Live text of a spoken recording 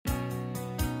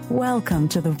Welcome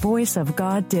to the Voice of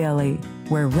God Daily,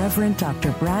 where Reverend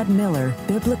Dr. Brad Miller,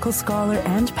 biblical scholar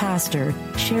and pastor,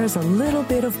 shares a little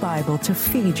bit of Bible to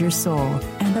feed your soul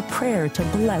and a prayer to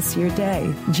bless your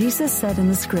day. Jesus said in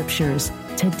the Scriptures,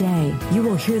 "Today you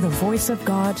will hear the voice of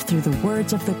God through the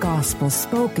words of the gospel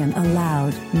spoken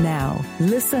aloud." Now,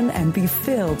 listen and be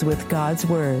filled with God's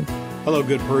Word. Hello,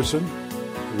 good person.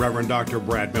 Reverend Dr.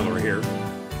 Brad Miller here,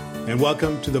 and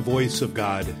welcome to the Voice of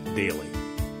God Daily,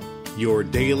 your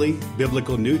daily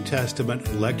biblical New Testament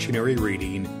lectionary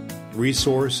reading,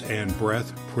 resource, and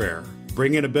breath prayer.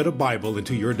 Bring in a bit of Bible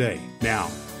into your day.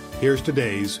 Now, here's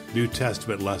today's New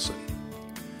Testament lesson.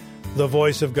 The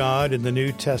Voice of God in the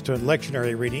New Testament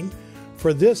lectionary reading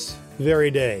for this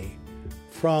very day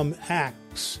from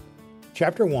Acts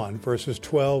chapter 1, verses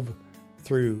 12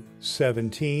 through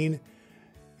 17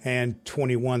 and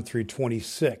 21 through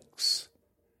 26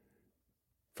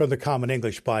 from the Common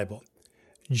English Bible.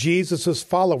 Jesus'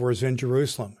 followers in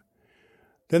Jerusalem.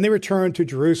 Then they returned to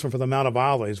Jerusalem from the Mount of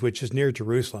Olives, which is near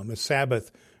Jerusalem, a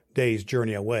Sabbath day's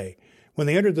journey away. When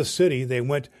they entered the city, they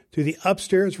went to the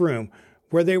upstairs room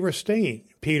where they were staying.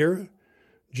 Peter,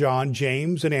 John,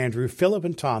 James, and Andrew, Philip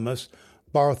and Thomas,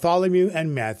 Bartholomew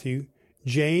and Matthew,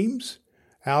 James,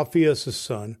 Alphaeus'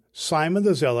 son, Simon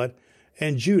the Zealot,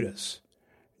 and Judas,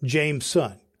 James'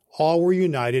 son. All were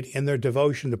united in their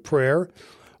devotion to prayer,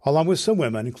 along with some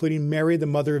women, including Mary, the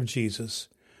mother of Jesus,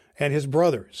 and his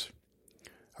brothers,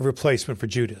 a replacement for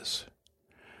Judas.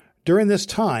 During this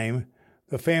time,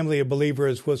 the family of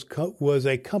believers was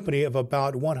a company of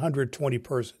about 120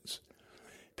 persons.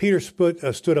 Peter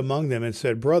stood among them and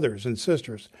said, "Brothers and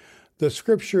sisters, the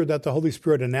scripture that the Holy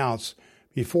Spirit announced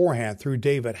beforehand through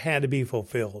David had to be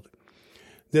fulfilled.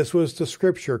 This was the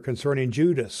scripture concerning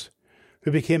Judas, who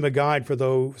became a guide for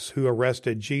those who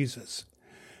arrested Jesus.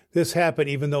 This happened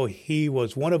even though he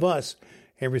was one of us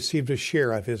and received a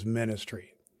share of his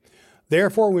ministry.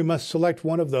 Therefore, we must select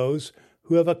one of those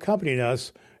who have accompanied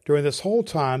us during this whole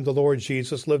time the Lord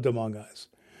Jesus lived among us,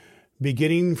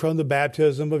 beginning from the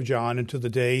baptism of John until the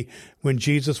day when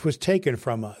Jesus was taken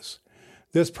from us.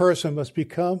 This person must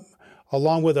become,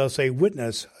 along with us, a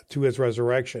witness to his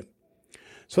resurrection."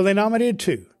 So they nominated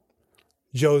two: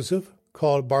 Joseph,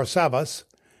 called Barsabbas,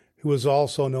 who was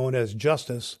also known as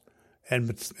Justus,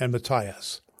 and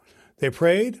Matthias. They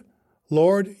prayed,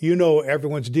 "Lord, you know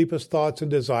everyone's deepest thoughts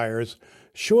and desires.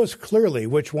 Show us clearly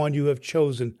which one you have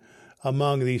chosen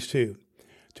among these two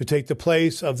to take the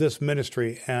place of this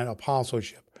ministry and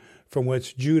apostleship from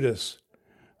which Judas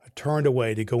turned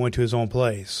away to go into his own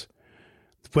place."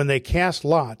 When they cast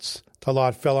lots, the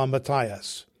lot fell on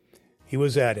Matthias. He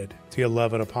was added to the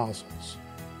 11 apostles.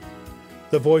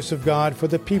 The voice of God for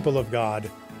the people of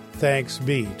God. Thanks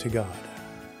be to God.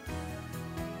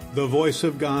 The Voice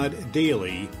of God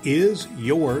Daily is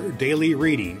your daily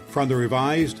reading from the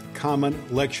Revised Common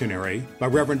Lectionary by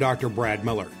Reverend Dr. Brad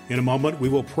Miller. In a moment, we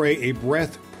will pray a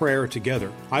breath prayer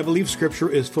together. I believe Scripture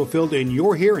is fulfilled in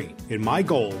your hearing, and my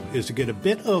goal is to get a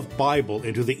bit of Bible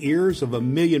into the ears of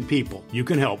 1 million people. You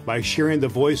can help by sharing the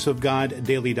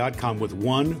voiceofgoddaily.com with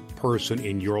one person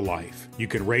in your life. You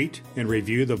can rate and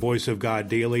review the Voice of God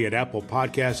Daily at Apple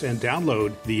Podcasts and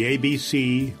download the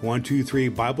ABC 123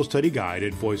 Bible Study Guide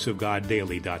at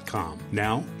voiceofgoddaily.com.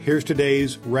 Now, here's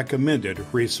today's recommended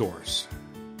resource.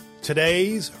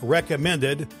 Today's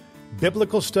recommended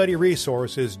biblical study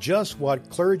resource is just what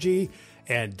clergy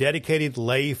and dedicated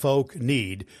lay folk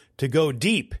need to go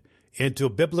deep into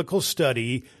biblical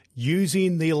study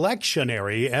using the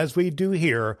lectionary as we do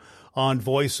here on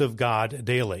Voice of God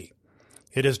Daily.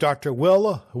 It is Dr.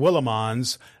 Will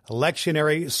Willimon's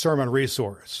lectionary sermon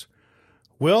resource.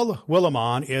 Will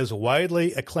Willimon is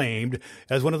widely acclaimed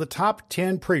as one of the top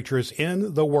 10 preachers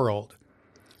in the world.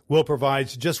 Will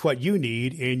provides just what you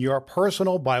need in your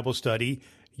personal Bible study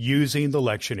using the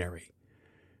lectionary.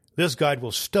 This guide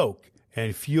will stoke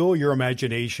and fuel your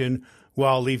imagination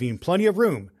while leaving plenty of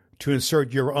room to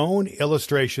insert your own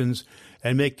illustrations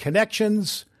and make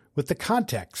connections with the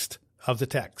context of the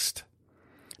text.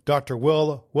 Dr.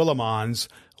 Will Willimon's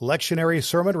lectionary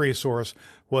sermon resource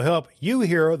will help you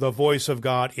hear the voice of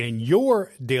God in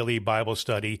your daily Bible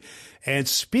study and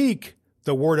speak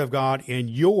the Word of God in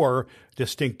your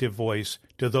distinctive voice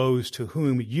to those to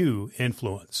whom you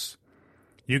influence.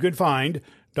 You can find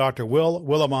Dr. Will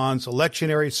Willimon's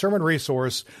lectionary sermon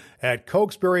resource at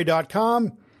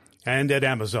Cokesbury.com and at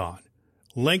Amazon.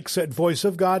 Links at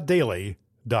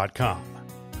voiceofgoddaily.com.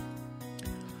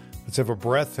 Let's have a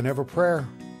breath and have a prayer.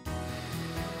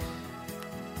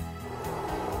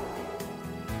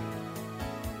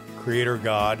 Creator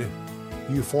God,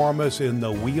 you form us in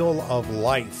the wheel of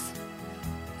life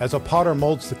As a potter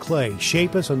molds the clay,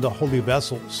 shape us into holy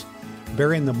vessels,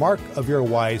 bearing the mark of your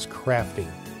wise crafting,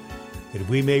 that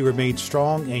we may remain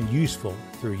strong and useful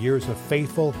through years of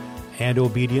faithful and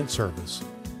obedient service.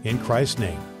 In Christ's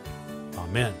name,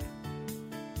 amen.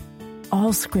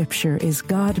 All Scripture is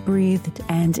God-breathed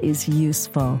and is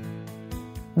useful.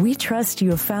 We trust you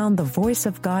have found the Voice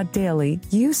of God Daily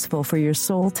useful for your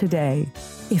soul today.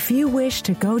 If you wish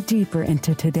to go deeper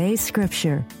into today's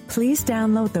Scripture, please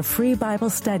download the free Bible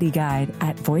study guide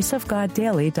at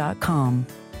voiceofgoddaily.com.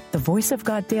 The Voice of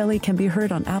God Daily can be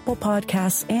heard on Apple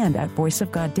Podcasts and at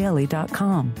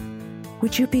voiceofgoddaily.com.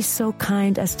 Would you be so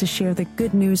kind as to share the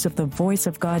good news of the Voice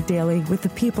of God Daily with the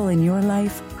people in your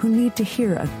life who need to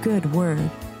hear a good word?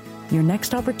 Your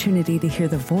next opportunity to hear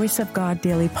the Voice of God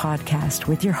Daily podcast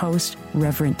with your host,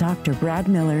 Reverend Dr. Brad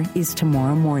Miller, is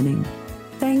tomorrow morning.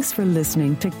 Thanks for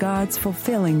listening to God's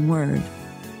fulfilling Word.